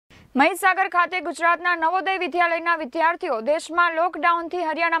મહીસાગર ખાતે ગુજરાતના નવોદય વિદ્યાલયના વિદ્યાર્થીઓ દેશમાં લોકડાઉનથી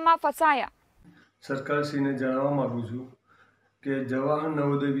હરિયાણામાં ફસાયા। સરકારશ્રીને જણાવવા માંગુ છું કે જવાહર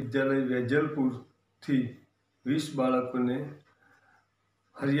નવોદય વિદ્યાલય વેજલપુરથી 20 બાળકોને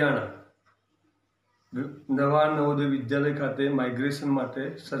હરિયાણા નવા નવોદય વિદ્યાલય ખાતે માઇગ્રેશન માટે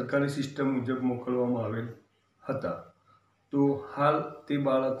સરકારી સિસ્ટમ મુજબ મોકલવામાં આવેલ હતા। તો હાલ તે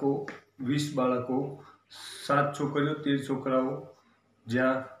બાળકો 20 બાળકો 7 છોકરીઓ 13 છોકરાઓ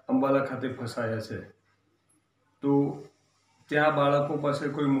જ્યાં અંબાલા ખાતે ફસાયા છે। તો ત્યાં બાળકો પાસે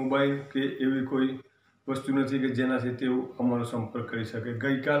કોઈ મોબાઈલ કે એવી કોઈ વસ્તુ નથી કે જેનાથી તેઓ અમારો સંપર્ક કરી શકે।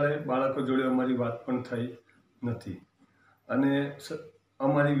 ગઈકાલે બાળકો જોડે અમારી વાત પણ થઈ નથી અને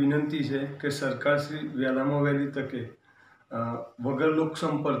અમારી વિનંતી છે કે સરકારશ્રી વહેલામાં વહેલી તકે વગર લોક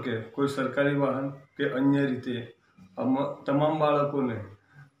સંપર્કે કોઈ સરકારી વાહન કે અન્ય રીતે તમામ બાળકોને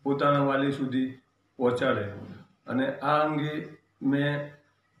પોતાના વાલી સુધી પહોંચાડે। અને આ અંગે મેં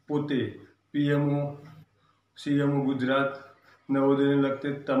પોતે પીએમઓ સીએમઓ ગુજરાત નવોદયને લગતે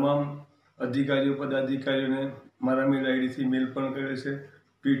તમામ અધિકારીઓ પદાધિકારીઓને મારા મેલ આઈડીથી મેલ પણ કરે છે,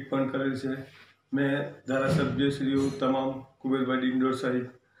 ટ્વીટ પણ કરે છે। મેં ધારાસભ્યશ્રીઓ તમામ કુબેરભાઈ ડિંડોર સહિત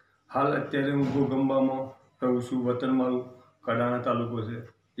હાલ અત્યારે હું ઘોગંબામાં રહું છું, વતન મારું કડાણા તાલુકો છે,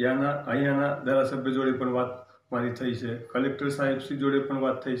 અહીંયાના ધારાસભ્ય જોડે પણ વાત મારી થઈ છે, કલેક્ટર સાહેબશ્રી જોડે પણ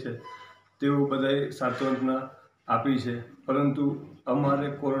વાત થઈ છે। તેઓ બધાએ સાંત્વના આપી છે, પરંતુ અમારે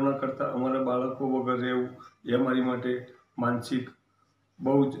કોરોના કરતાં અમારા બાળકો વગર રહેવું એ અમારી માટે માનસિક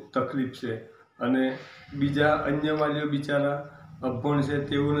બહુ જ તકલીફ છે। અને બીજા અન્ય વાલીઓ બિચારા અભણ છે,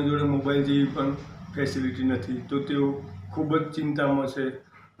 તેઓને જોડે મોબાઈલ જેવી પણ ફેસિલિટી નથી, તો તેઓ ખૂબ જ ચિંતામાં છે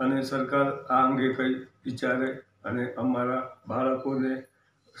અને સરકાર આ અંગે કંઈ વિચારે અને અમારા બાળકોને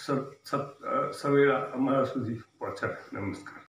સવેળા અમારા સુધી પહોંચાડે। નમસ્કાર।